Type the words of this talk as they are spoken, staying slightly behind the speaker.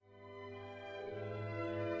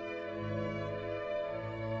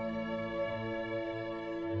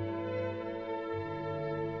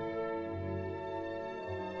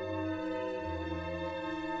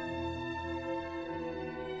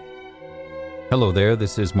Hello there,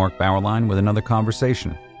 this is Mark Bauerlein with another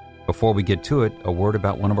conversation. Before we get to it, a word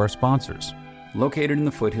about one of our sponsors. Located in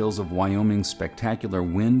the foothills of Wyoming's spectacular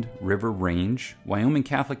Wind River Range, Wyoming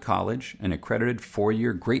Catholic College, an accredited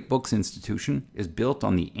 4-year Great Books institution, is built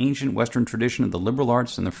on the ancient Western tradition of the liberal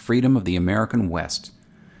arts and the freedom of the American West.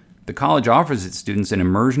 The college offers its students an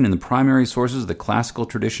immersion in the primary sources of the classical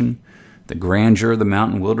tradition, the grandeur of the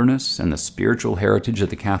mountain wilderness, and the spiritual heritage of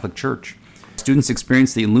the Catholic Church. Students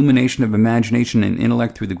experience the illumination of imagination and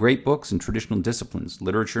intellect through the great books and traditional disciplines,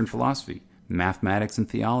 literature and philosophy, mathematics and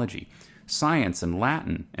theology, science and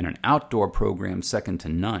Latin, and an outdoor program second to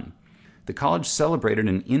none. The college celebrated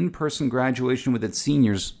an in-person graduation with its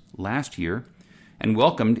seniors last year and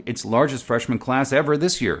welcomed its largest freshman class ever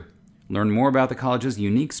this year. Learn more about the college's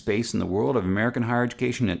unique space in the world of American higher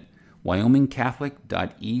education at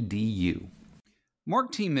wyomingcatholic.edu.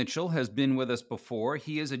 Mark T. Mitchell has been with us before.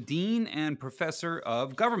 He is a dean and professor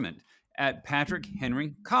of government at Patrick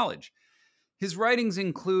Henry College. His writings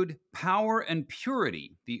include Power and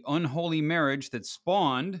Purity, the Unholy Marriage That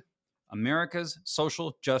Spawned America's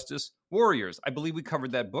Social Justice Warriors. I believe we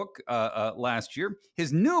covered that book last year.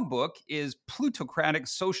 His new book is Plutocratic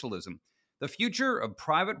Socialism, the Future of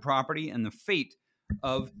Private Property and the Fate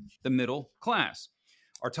of the Middle Class.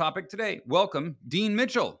 Our topic today, welcome, Dean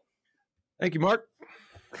Mitchell. Thank you, Mark.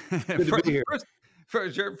 Good to be here.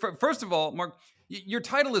 First of all, Mark, your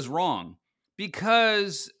title is wrong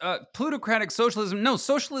because plutocratic socialism,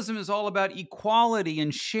 socialism is all about equality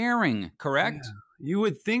and sharing, correct? Yeah, you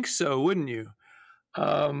would think so, wouldn't you?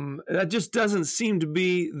 That just doesn't seem to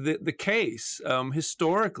be the case.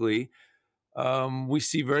 Historically, we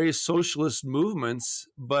see various socialist movements,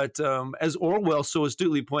 but as Orwell so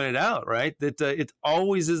astutely pointed out, right, that it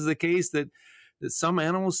always is the case that some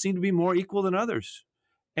animals seem to be more equal than others.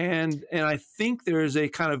 And I think there's a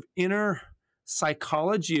kind of inner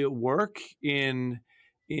psychology at work in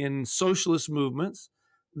socialist movements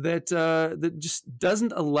that just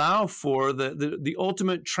doesn't allow for the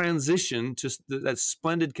ultimate transition to that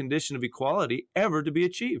splendid condition of equality ever to be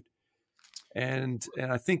achieved. And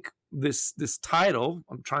I think this title,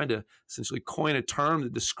 I'm trying to essentially coin a term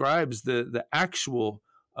that describes the actual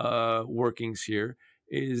workings here,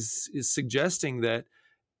 is suggesting that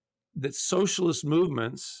socialist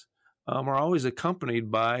movements are always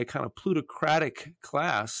accompanied by a kind of plutocratic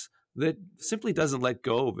class that simply doesn't let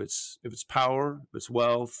go of its power, its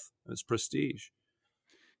wealth, its prestige.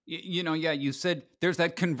 You said there's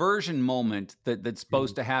that conversion moment that's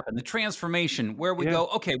supposed to happen, the transformation where we go,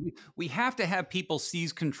 okay, we have to have people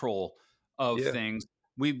seize control of things.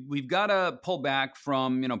 We've got to pull back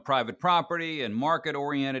from private property and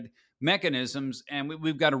market-oriented mechanisms, and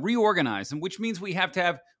we've got to reorganize them, which means we have to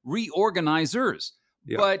have reorganizers.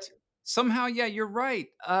 Yeah. But somehow, you're right.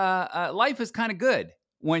 Life is kind of good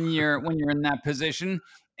when you're in that position,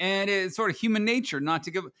 and it's sort of human nature not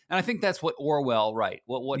to give. And I think that's what Orwell,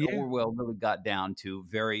 Orwell really got down to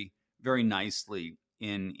very, very nicely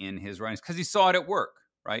in his writings, because he saw it at work.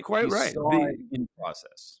 Right, quite right. Saw it in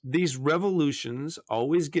process. These revolutions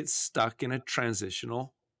always get stuck in a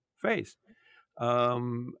transitional phase.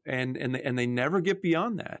 And they never get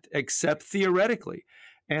beyond that, except theoretically.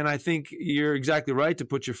 And I think you're exactly right to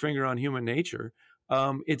put your finger on human nature.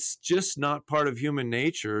 It's just not part of human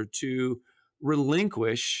nature to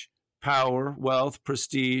relinquish power, wealth,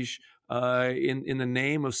 prestige in the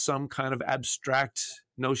name of some kind of abstract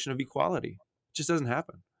notion of equality. It just doesn't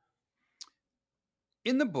happen.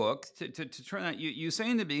 In the book, to turn that, you say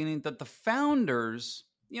in the beginning that the founders,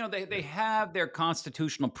 they have their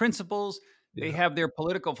constitutional principles. They have their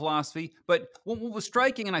political philosophy. But what was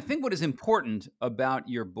striking, and I think what is important about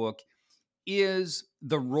your book, is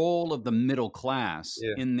the role of the middle class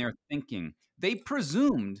in their thinking. They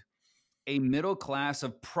presumed a middle class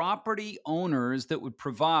of property owners that would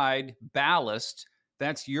provide ballast,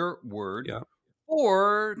 that's your word,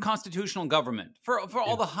 for constitutional government, for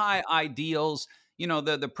all the high ideals,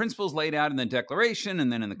 the principles laid out in the Declaration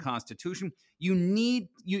and then in the Constitution. You need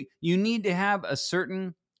to have a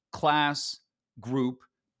certain class group,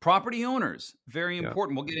 property owners, very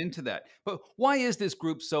important. We'll get into that. But why is this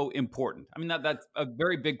group so important? I mean, that's a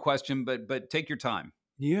very big question, but take your time.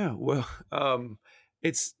 Yeah, well,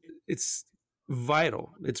 it's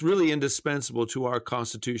vital. It's really indispensable to our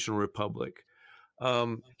constitutional republic.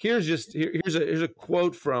 Here's a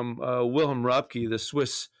quote from Wilhelm Röpke, the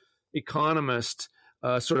Swiss economist,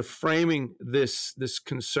 sort of framing this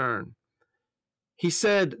concern. He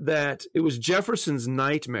said that it was Jefferson's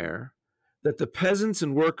nightmare that the peasants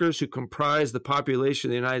and workers who comprised the population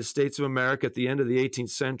of the United States of America at the end of the 18th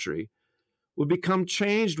century would become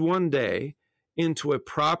changed one day into a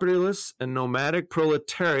propertyless and nomadic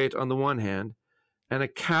proletariat on the one hand, and a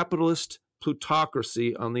capitalist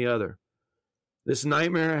plutocracy on the other. This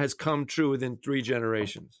nightmare has come true within 3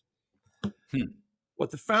 generations. What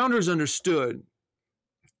the founders understood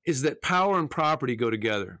is that power and property go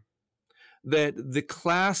together, that the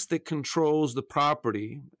class that controls the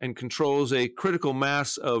property and controls a critical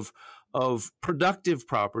mass of productive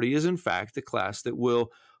property is in fact the class that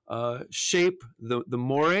will shape the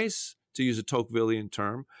mores, to use a Tocquevillian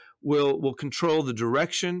term, will control the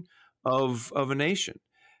direction of a nation.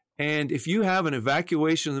 And if you have an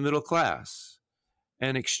evacuation of the middle class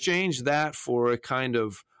and exchange that for a kind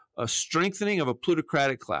of a strengthening of a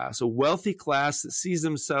plutocratic class, a wealthy class that sees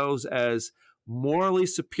themselves as morally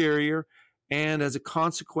superior and as a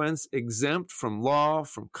consequence exempt from law,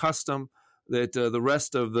 from custom that the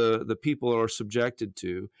rest of the people are subjected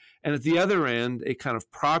to. And at the other end, a kind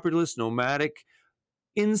of populist, nomadic,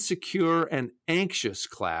 insecure, and anxious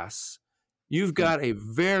class. You've got a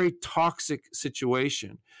very toxic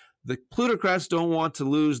situation. The plutocrats don't want to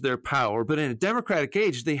lose their power, but in a democratic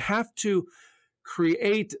age, they have to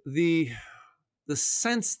create the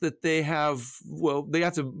sense that they have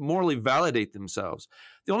to morally validate themselves.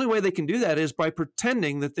 The only way they can do that is by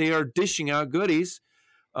pretending that they are dishing out goodies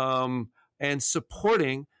and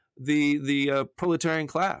supporting the proletarian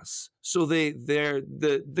class. So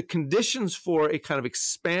the conditions for a kind of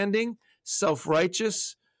expanding,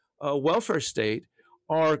 self-righteous welfare state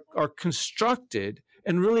are constructed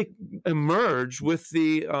and really emerge with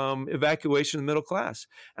the evacuation of the middle class.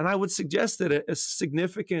 And I would suggest that a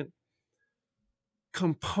significant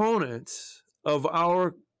component of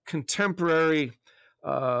our contemporary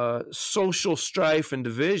social strife and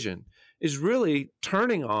division is really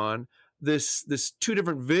turning on this 2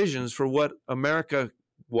 different visions for what America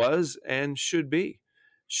was and should be.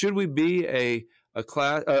 Should we be a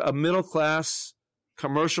middle class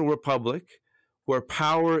commercial republic where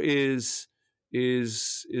power is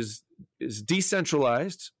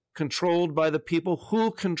decentralized, controlled by the people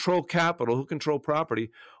who control capital, who control property,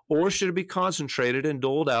 or should it be concentrated and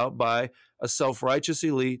doled out by a self-righteous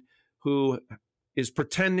elite who is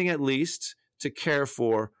pretending at least to care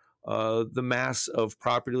for the mass of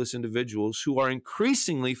propertyless individuals who are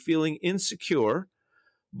increasingly feeling insecure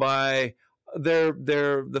by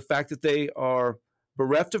the fact that they are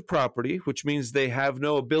bereft of property, which means they have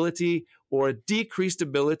no ability or a decreased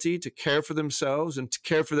ability to care for themselves and to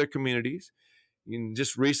care for their communities.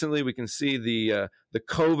 Just recently, we can see the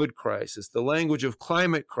COVID crisis, the language of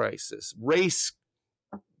climate crisis, race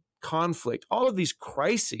conflict. All of these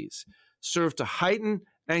crises serve to heighten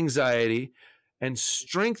anxiety and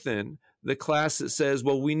strengthen the class that says,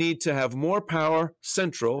 well, we need to have more power,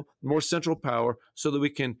 more central power, so that we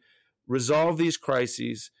can resolve these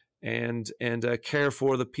crises and care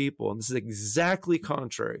for the people. And this is exactly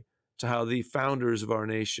contrary to how the founders of our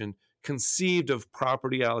nation conceived of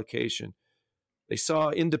property allocation. They saw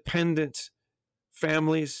independent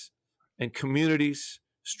families and communities,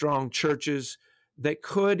 strong churches that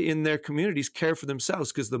could, in their communities, care for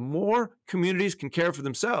themselves. Because the more communities can care for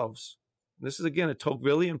themselves, this is, again, a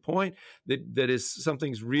Tocquevillian point that is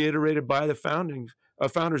something's reiterated by the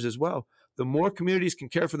founders as well. The more communities can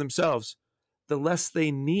care for themselves, the less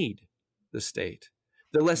they need the state,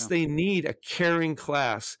 the less they need a caring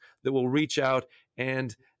class that will reach out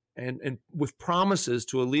and with promises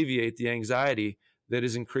to alleviate the anxiety that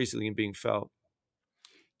is increasingly being felt.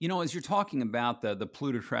 As you're talking about the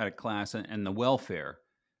plutocratic class and the welfare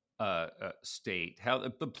state, how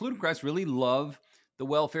the plutocrats really love the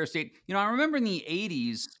welfare state. I remember in the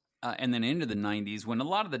 80s and then into the 90s when a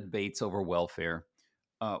lot of the debates over welfare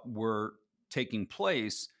were taking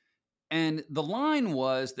place. And the line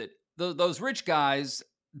was that those rich guys,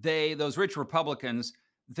 those rich Republicans,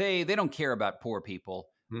 they don't care about poor people.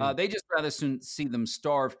 They just rather see them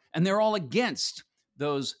starve. And they're all against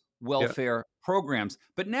those welfare programs.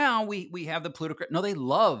 But now we have the plutocrat. No, they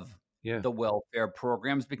love the welfare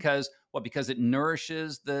programs because it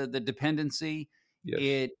nourishes the dependency.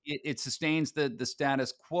 Yes. It sustains the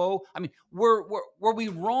status quo. I mean, were we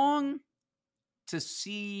wrong to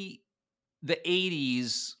see the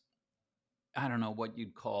 80s? I don't know what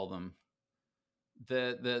you'd call them.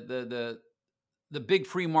 The big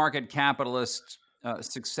free market capitalist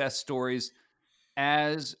success stories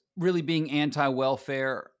as really being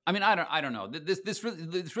anti-welfare. I mean, I don't know. This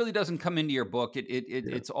really doesn't come into your book.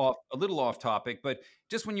 It's a little off topic, but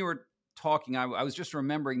just when you were talking, I was just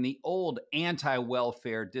remembering the old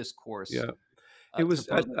anti-welfare discourse. Yeah, it was.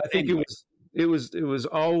 I think it was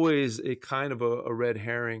always a kind of a red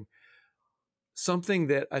herring. Something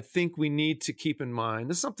that I think we need to keep in mind.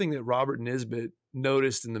 This is something that Robert Nisbet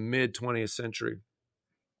noticed in the mid 20th century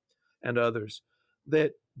and others,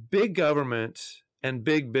 that big government and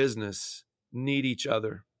big business need each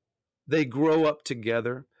other. They grow up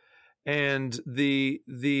together, and the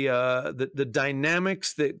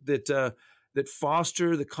dynamics that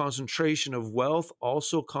foster the concentration of wealth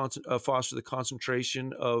also foster the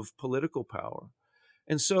concentration of political power.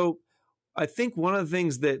 And so I think one of the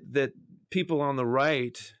things that people on the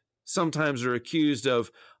right sometimes are accused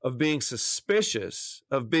of being suspicious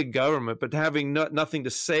of big government, but having nothing to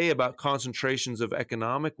say about concentrations of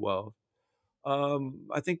economic wealth.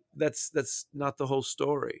 I think that's not the whole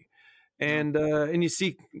story. And you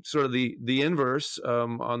see sort of the inverse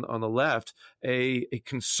on the left, a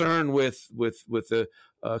concern with the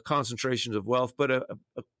concentrations of wealth, but a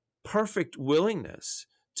perfect willingness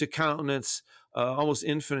to countenance almost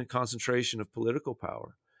infinite concentration of political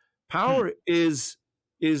power. Power is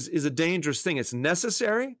a dangerous thing. It's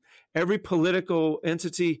necessary. Every political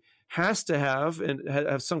entity has to have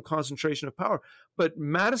some concentration of power. But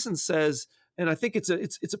Madison says, and I think it's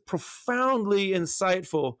a profoundly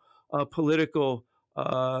insightful political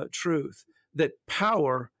truth, that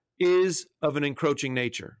power is of an encroaching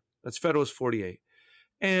nature. That's Federalist 48.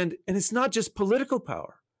 And it's not just political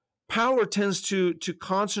power. Power tends to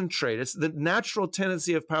concentrate. It's the natural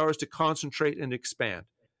tendency of power is to concentrate and expand,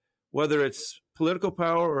 whether it's political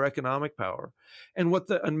power or economic power. And what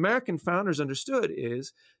the American founders understood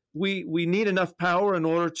is we need enough power in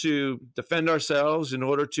order to defend ourselves, in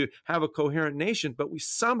order to have a coherent nation, but we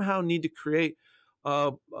somehow need to create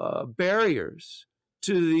barriers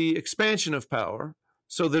to the expansion of power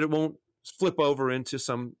so that it won't flip over into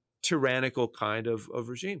some tyrannical kind of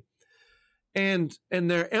regime. And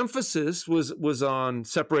their emphasis was on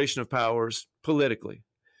separation of powers politically.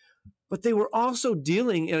 But they were also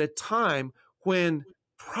dealing at a time when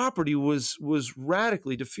property was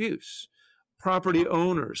radically diffuse. Property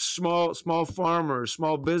owners, small farmers,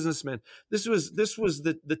 small businessmen. This was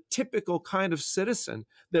the typical kind of citizen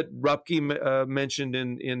that Rupke mentioned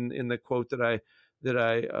in the quote that I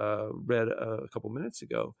read a couple minutes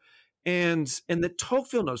ago, and that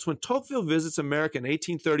Tocqueville noticed when Tocqueville visits America in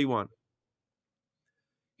 1831.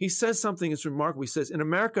 He says something that's remarkable. He says, in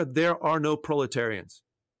America, there are no proletarians.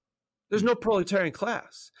 There's no proletarian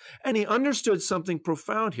class. And he understood something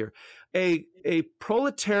profound here. A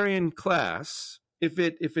proletarian class, if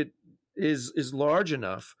it is large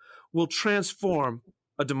enough, will transform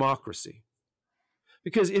a democracy.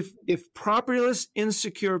 Because if propertyless,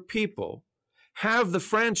 insecure people have the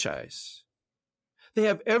franchise, they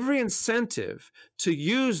have every incentive to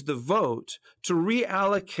use the vote to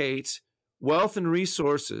reallocate wealth and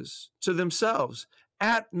resources to themselves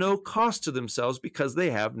at no cost to themselves because they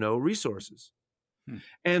have no resources.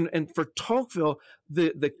 And for Tocqueville,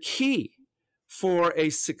 the key for a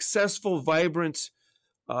successful, vibrant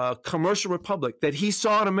commercial republic that he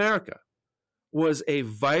saw in America was a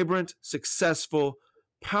vibrant, successful,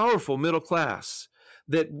 powerful middle class.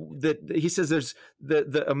 That he says there's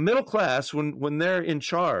a middle class when they're in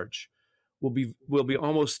charge will be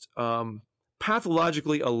almost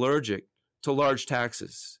pathologically allergic to large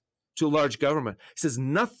taxes, to large government. He says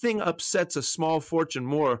nothing upsets a small fortune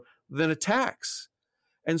more than a tax.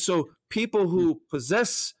 And so people who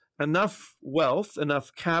possess enough wealth,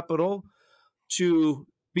 enough capital to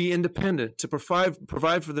be independent, to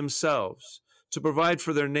provide for themselves, to provide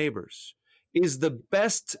for their neighbors, is the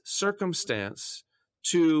best circumstance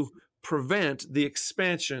to prevent the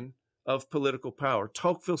expansion of political power.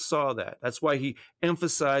 Tocqueville saw that. That's why he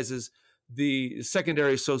emphasizes the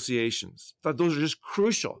secondary associations. I thought those are just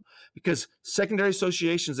crucial because secondary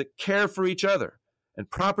associations that care for each other, and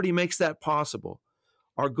property makes that possible,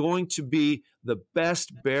 are going to be the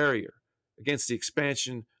best barrier against the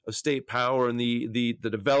expansion of state power and the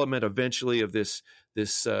development eventually of this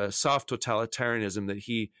soft totalitarianism that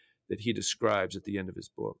he describes at the end of his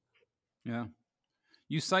book. Yeah.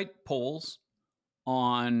 You cite polls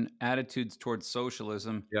on attitudes towards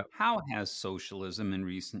socialism. Yeah. How has socialism in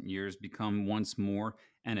recent years become once more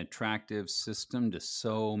an attractive system to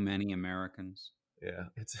so many Americans? Yeah,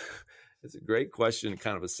 it's a great question,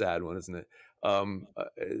 kind of a sad one, isn't it?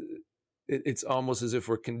 It's almost as if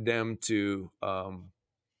we're condemned to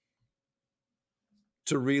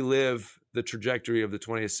relive the trajectory of the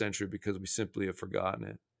 20th century because we simply have forgotten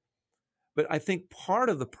it. But I think part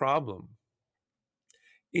of the problem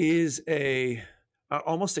is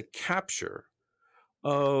almost a capture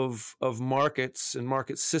of markets and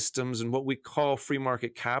market systems and what we call free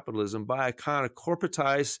market capitalism by a kind of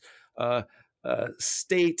corporatized,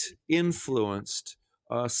 state-influenced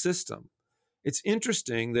system. It's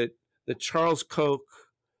interesting that Charles Koch,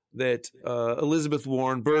 that Elizabeth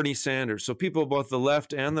Warren, Bernie Sanders, so people both the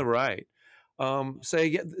left and the right, say,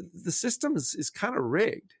 yeah, the system is kind of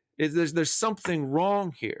rigged. There's something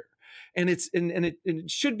wrong here, and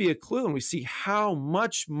it should be a clue. And we see how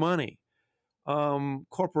much money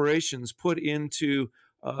corporations put into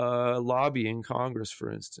lobbying Congress,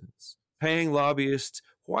 for instance, paying lobbyists.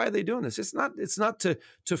 Why are they doing this? It's not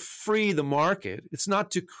to free the market. It's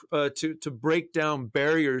not to break down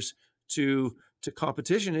barriers to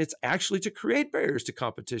competition. It's actually to create barriers to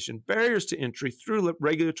competition, barriers to entry through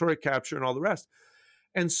regulatory capture and all the rest.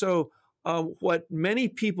 And so what many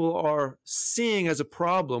people are seeing as a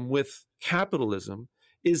problem with capitalism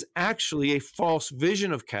is actually a false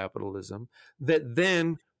vision of capitalism that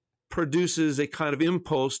then produces a kind of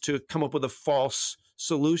impulse to come up with a false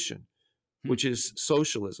solution, which is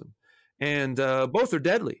socialism. And both are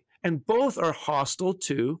deadly, and both are hostile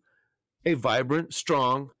to a vibrant,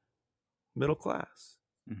 strong middle class.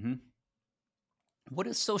 Mm-hmm. What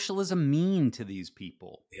does socialism mean to these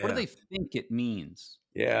people? Yeah. What do they think it means?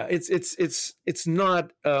 Yeah, it's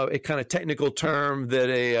not a kind of technical term that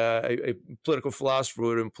a political philosopher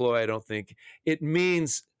would employ. I don't think it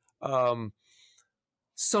means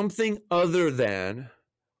something other than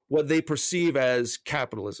what they perceive as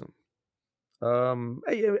capitalism.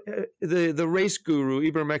 The race guru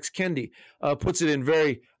Ibram X. Kendi puts it in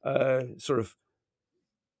very sort of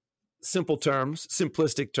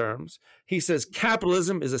simplistic terms. He says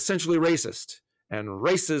capitalism is essentially racist, and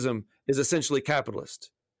racism is essentially capitalist.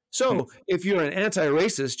 So if you're an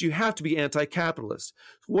anti-racist, you have to be anti-capitalist.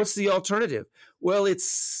 What's the alternative? Well,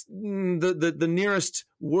 it's the nearest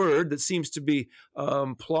word that seems to be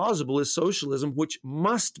plausible is socialism, which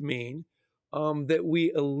must mean that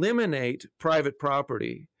we eliminate private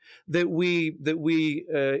property, that we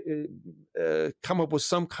come up with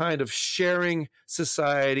some kind of sharing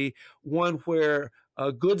society, one where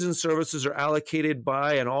goods and services are allocated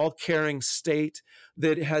by an all-caring state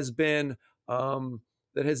that has been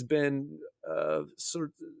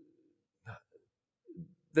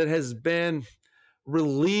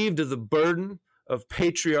relieved of the burden of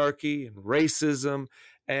patriarchy and racism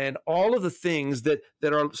and all of the things that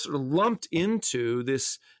are sort of lumped into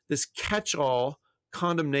this catch-all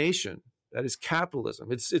condemnation that is capitalism.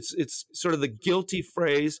 It's sort of the guilty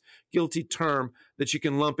phrase, guilty term that you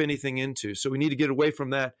can lump anything into. So we need to get away from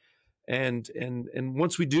that, and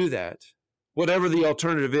once we do that, whatever the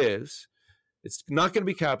alternative is, it's not going to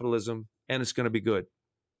be capitalism, and it's going to be good.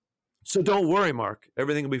 So don't worry, Mark.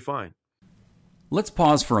 Everything will be fine. Let's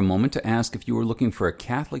pause for a moment to ask if you are looking for a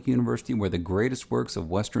Catholic university where the greatest works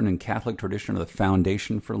of Western and Catholic tradition are the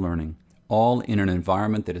foundation for learning, all in an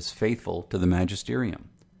environment that is faithful to the magisterium.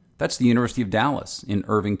 That's the University of Dallas in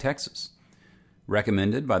Irving, Texas.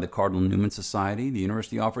 Recommended by the Cardinal Newman Society, the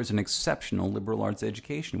university offers an exceptional liberal arts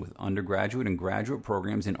education with undergraduate and graduate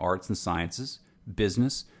programs in arts and sciences,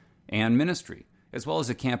 business, and ministry, as well as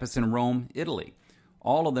a campus in Rome, Italy,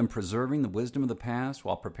 all of them preserving the wisdom of the past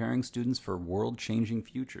while preparing students for world-changing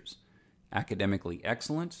futures. Academically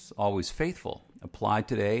excellent, always faithful. Apply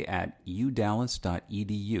today at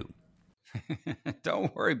udallas.edu.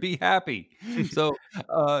 Don't worry, be happy. So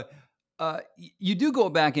you do go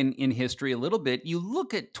back in history a little bit. You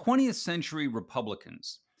look at 20th century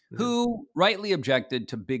Republicans who rightly objected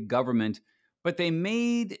to big government, but they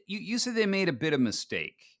made, you said they made a bit of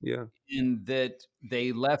mistake. Yeah. In that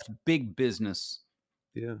they left big business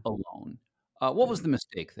alone. What was the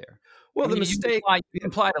mistake there? Well, the mistake... You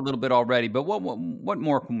implied a little bit already, but what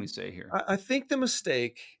more can we say here? I think the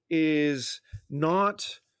mistake is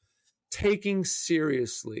not taking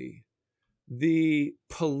seriously the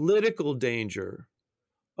political danger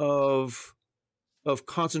of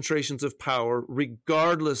concentrations of power,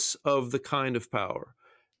 regardless of the kind of power.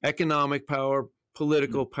 Economic power,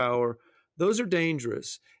 political power, those are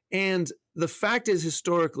dangerous. And the fact is,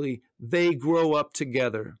 historically, they grow up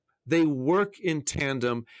together. They work in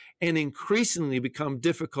tandem and increasingly become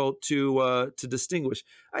difficult to distinguish.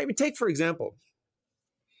 I mean, take, for example,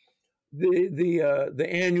 the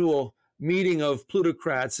annual meeting of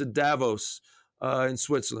plutocrats at Davos in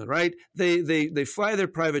Switzerland, right? They fly their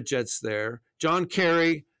private jets there. John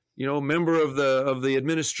Kerry, member of the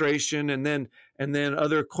administration, and then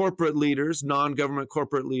other corporate leaders, non-government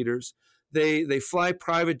corporate leaders, they fly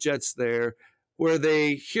private jets there, where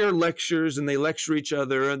they hear lectures and they lecture each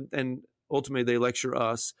other, and ultimately they lecture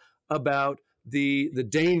us about the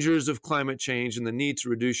dangers of climate change and the need to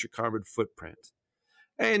reduce your carbon footprint.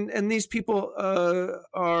 And these people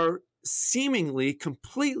are seemingly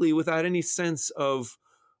completely without any sense of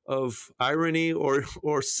irony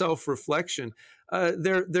or self-reflection.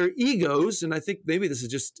 Their egos, and I think maybe this is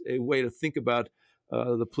just a way to think about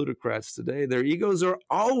the plutocrats today, their egos are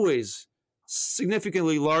always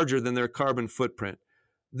significantly larger than their carbon footprint.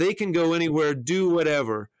 They can go anywhere, do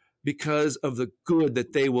whatever, because of the good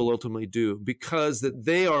that they will ultimately do, because that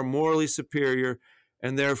they are morally superior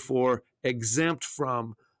and therefore exempt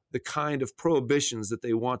from the kind of prohibitions that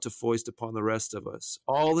they want to foist upon the rest of us,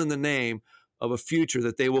 all in the name of a future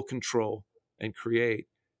that they will control and create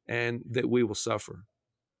and that we will suffer.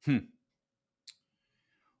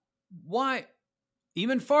 Why,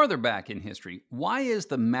 even farther back in history, why is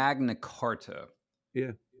the Magna Carta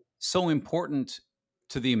so important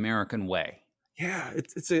to the American way? Yeah,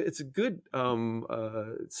 it's a good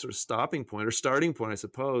sort of stopping point or starting point, I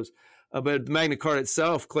suppose. But the Magna Carta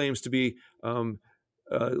itself claims to be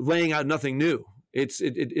laying out nothing new.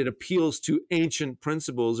 It appeals to ancient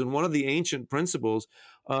principles, and one of the ancient principles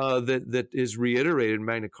that is reiterated in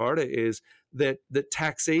Magna Carta is that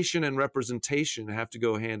taxation and representation have to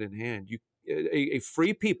go hand in hand. A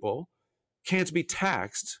free people can't be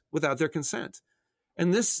taxed without their consent.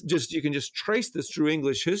 And you can just trace this through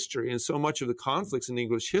English history, and so much of the conflicts in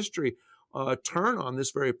English history turn on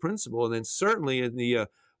this very principle. And then certainly in the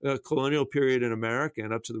colonial period in America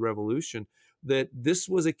and up to the Revolution, that this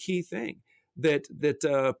was a key thing,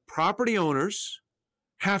 that property owners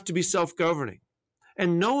have to be self-governing.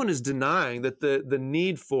 And no one is denying that the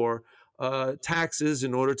need for taxes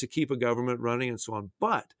in order to keep a government running and so on.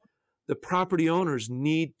 But the property owners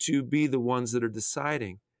need to be the ones that are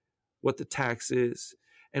deciding what the tax is.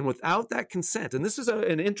 And without that consent, and this is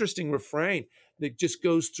an interesting refrain that just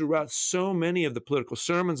goes throughout so many of the political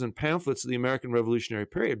sermons and pamphlets of the American Revolutionary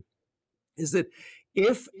period, is that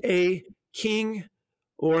if a king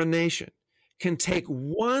or a nation can take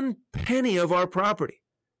 1 penny of our property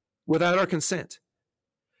without our consent,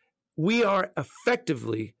 we are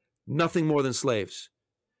effectively nothing more than slaves.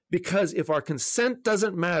 Because if our consent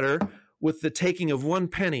doesn't matter with the taking of 1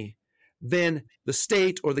 penny, then the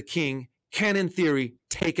state or the king can, in theory,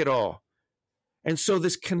 take it all. And so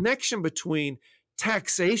this connection between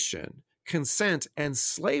taxation, consent, and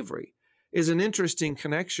slavery is an interesting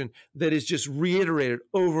connection that is just reiterated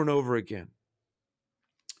over and over again.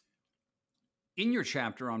 In your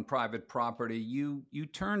chapter on private property, you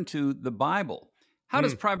turn to the Bible. How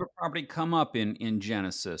does private property come up in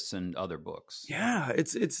Genesis and other books? Yeah,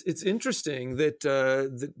 it's interesting that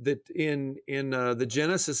that in the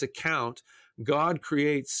Genesis account, God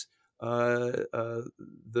creates the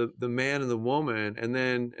man and the woman, and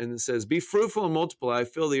then it says, "Be fruitful and multiply,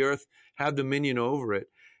 fill the earth, have dominion over it."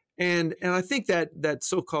 And I think that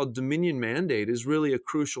so-called dominion mandate is really a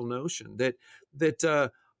crucial notion, that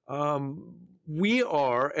we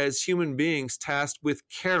are, as human beings, tasked with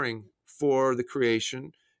caring for the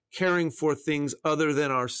creation, caring for things other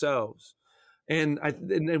than ourselves. And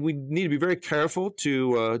we need to be very careful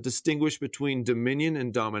to distinguish between dominion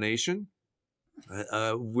and domination.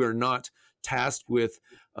 We're not tasked with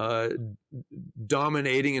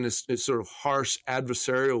dominating in a sort of harsh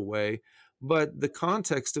adversarial way, but the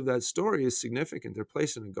context of that story is significant. They're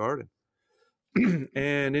placed in a garden.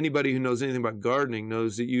 And anybody who knows anything about gardening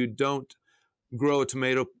knows that you don't grow a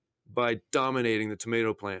tomato by dominating the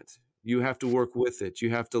tomato plant. You have to work with it. You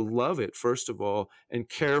have to love it, first of all, and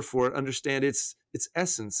care for it, understand its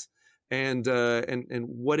essence and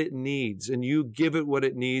what it needs. And you give it what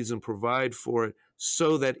it needs and provide for it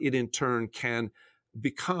so that it in turn can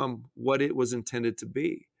become what it was intended to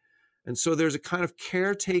be. And so there's a kind of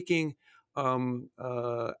caretaking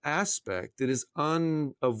aspect that is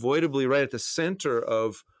unavoidably right at the center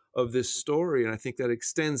of this story. And I think that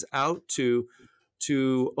extends out to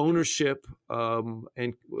ownership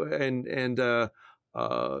and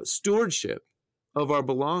stewardship of our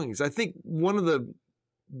belongings. I think one of the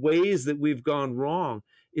ways that we've gone wrong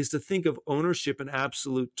is to think of ownership in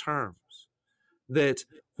absolute terms. That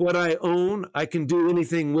what I own, I can do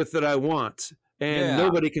anything with that I want, and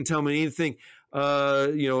nobody can tell me anything,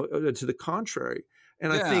 to the contrary.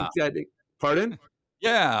 And I think that, pardon?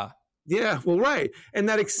 Yeah. Yeah, well, right. And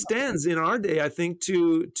that extends in our day, I think,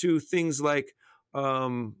 to things like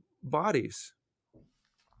bodies.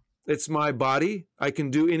 It's my body. I can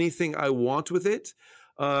do anything I want with it.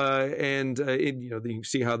 You can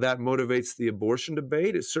see how that motivates the abortion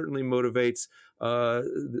debate. It certainly motivates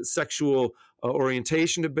the sexual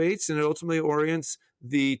orientation debates, and it ultimately orients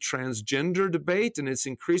the transgender debate, and it's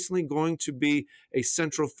increasingly going to be a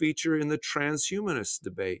central feature in the transhumanist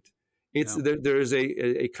debate. There is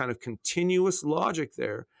a kind of continuous logic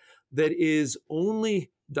there that is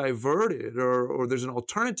only diverted or there's an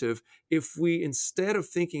alternative if we, instead of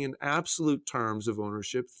thinking in absolute terms of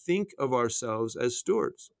ownership, think of ourselves as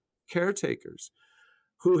stewards, caretakers,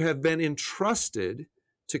 who have been entrusted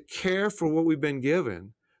to care for what we've been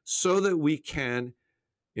given so that we can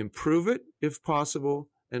improve it, if possible,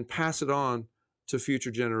 and pass it on to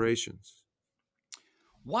future generations.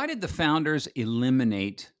 Why did the founders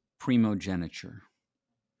eliminate primogeniture?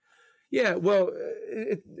 Yeah, well,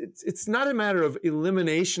 it's not a matter of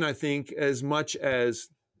elimination, I think, as much as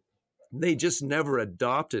they just never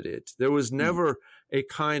adopted it. There was never a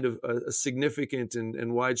kind of a significant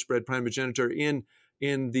and widespread primogeniture in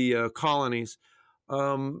the colonies.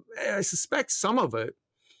 I suspect some of it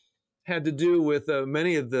had to do with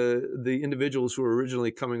many of the individuals who were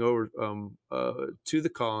originally coming over to the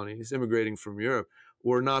colonies, immigrating from Europe,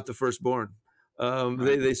 were not the firstborn.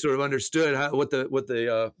 Right. They sort of understood what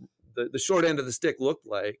the short end of the stick looked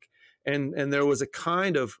like, and there was a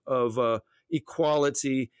kind of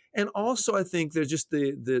equality, and also I think there's just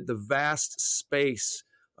the vast space,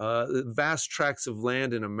 the vast tracts of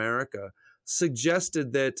land in America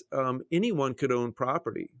suggested that anyone could own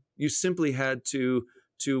property. You simply had to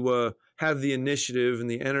have the initiative and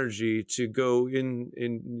the energy to go in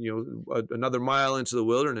another mile into the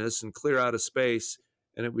wilderness and clear out a space,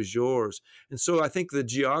 and it was yours. And so I think the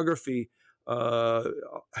geography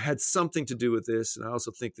had something to do with this, and I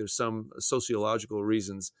also think there's some sociological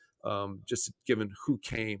reasons, just given who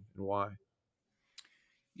came and why.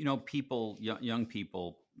 People, young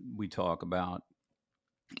people, we talk about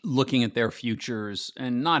looking at their futures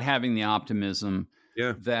and not having the optimism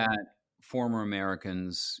that former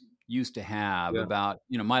Americans used to have about,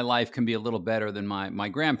 my life can be a little better than my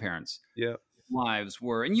grandparents' lives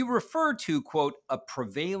were. And you refer to, quote, a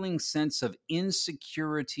prevailing sense of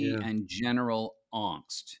insecurity and general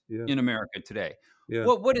angst in America today.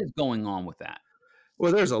 What is going on with that?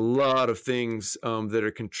 Well, there's a lot of things that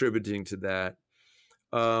are contributing to that.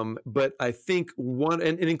 But I think one,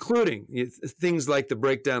 and including things like the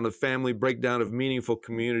breakdown of family, breakdown of meaningful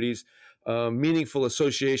communities, meaningful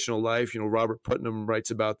associational life. Robert Putnam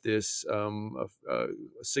writes about this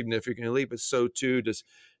significantly, but so too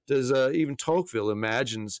does even Tocqueville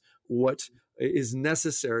imagines what is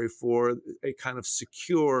necessary for a kind of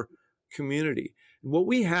secure community. And what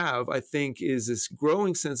we have, I think, is this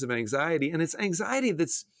growing sense of anxiety, and it's anxiety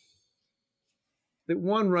that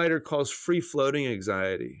one writer calls free-floating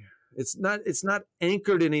anxiety. It's not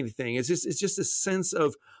anchored in anything. It's just a sense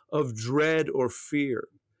of dread or fear.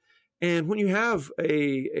 And when you have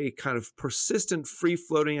a kind of persistent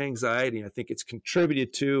free-floating anxiety, I think it's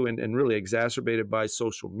contributed to and really exacerbated by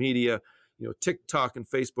social media. TikTok and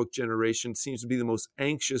Facebook generation seems to be the most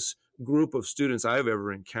anxious group of students I've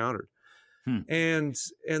ever encountered. And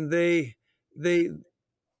they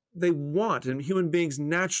want, and human beings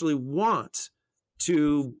naturally want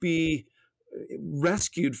to be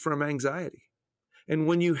rescued from anxiety. And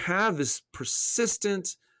when you have this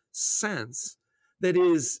persistent sense that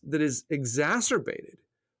is exacerbated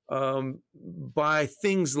by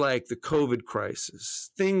things like the COVID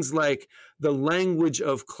crisis, things like the language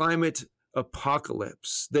of climate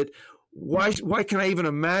apocalypse, that why can I even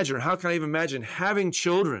imagine, or how can I even imagine having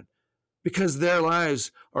children because their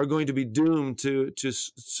lives are going to be doomed to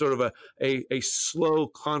sort of a slow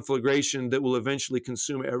conflagration that will eventually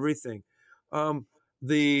consume everything.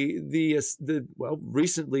 Recently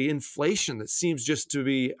inflation that seems just to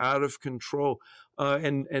be out of control,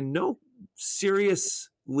 and no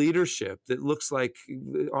serious leadership that looks like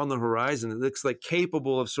on the horizon, that looks like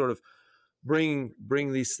capable of sort of bring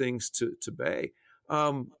these things to bay.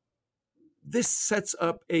 This sets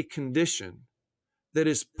up a condition that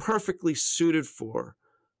is perfectly suited for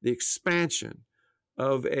the expansion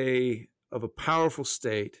of a powerful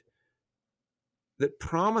state that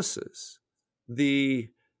promises the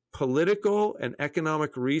political and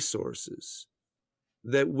economic resources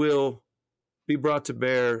that will be brought to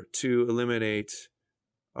bear to eliminate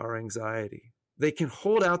our anxiety. They can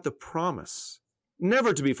hold out the promise,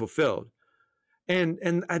 never to be fulfilled.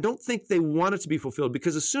 And I don't think they want it to be fulfilled,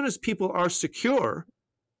 because as soon as people are secure,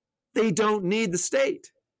 they don't need the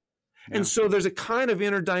state. Yeah. And so there's a kind of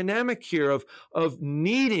inner dynamic here of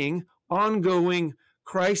needing ongoing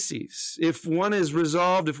crises. If one is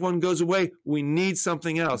resolved, if one goes away, we need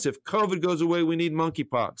something else. If COVID goes away, we need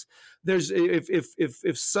monkeypox.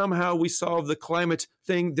 If somehow we solve the climate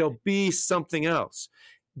thing, there'll be something else,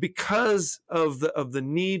 because of the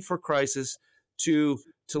need for crisis to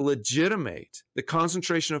legitimate the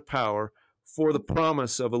concentration of power for the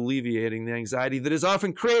promise of alleviating the anxiety that is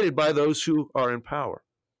often created by those who are in power.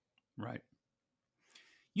 Right.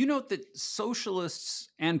 You note that socialists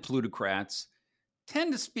and plutocrats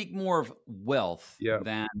tend to speak more of wealth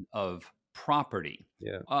than of property.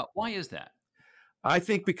 Yeah. Why is that? I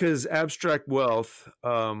think because abstract wealth,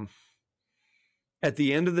 at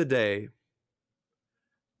the end of the day,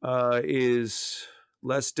 is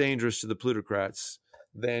less dangerous to the plutocrats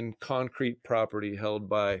than concrete property held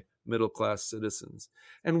by middle-class citizens.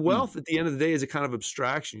 And wealth, at the end of the day, is a kind of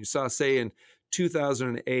abstraction. You saw, say, in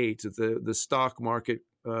 2008, the stock market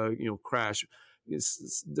crash.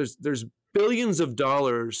 There's billions of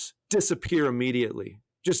dollars disappear immediately,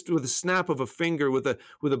 just with a snap of a finger, with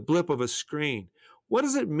a blip of a screen. What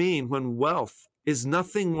does it mean when wealth is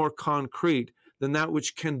nothing more concrete than that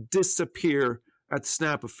which can disappear at the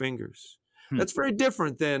snap of fingers? That's very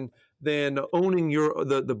different than owning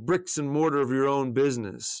the bricks and mortar of your own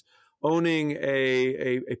business, owning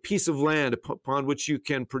a piece of land upon which you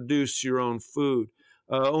can produce your own food,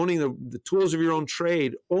 owning the tools of your own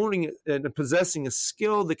trade, owning and possessing a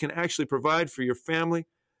skill that can actually provide for your family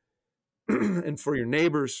and for your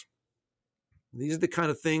neighbors. These are the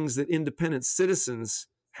kind of things that independent citizens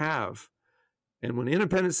have. And when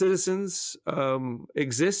independent citizens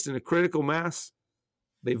exist in a critical mass,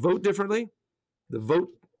 they vote differently, the vote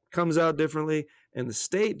comes out differently, and the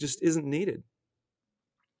state just isn't needed.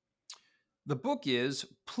 The book is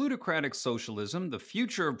Plutocratic Socialism, The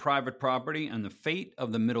Future of Private Property and the Fate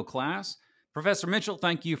of the Middle Class. Professor Mitchell,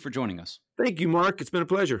 thank you for joining us. Thank you, Mark. It's been a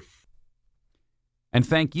pleasure. And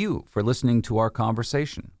thank you for listening to our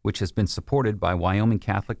conversation, which has been supported by Wyoming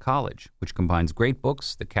Catholic College, which combines great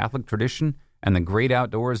books, the Catholic tradition, and the great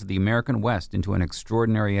outdoors of the American West into an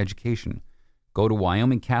extraordinary education. Go to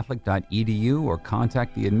wyomingcatholic.edu or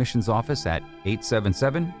contact the admissions office at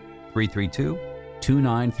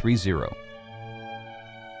 877-332-2930.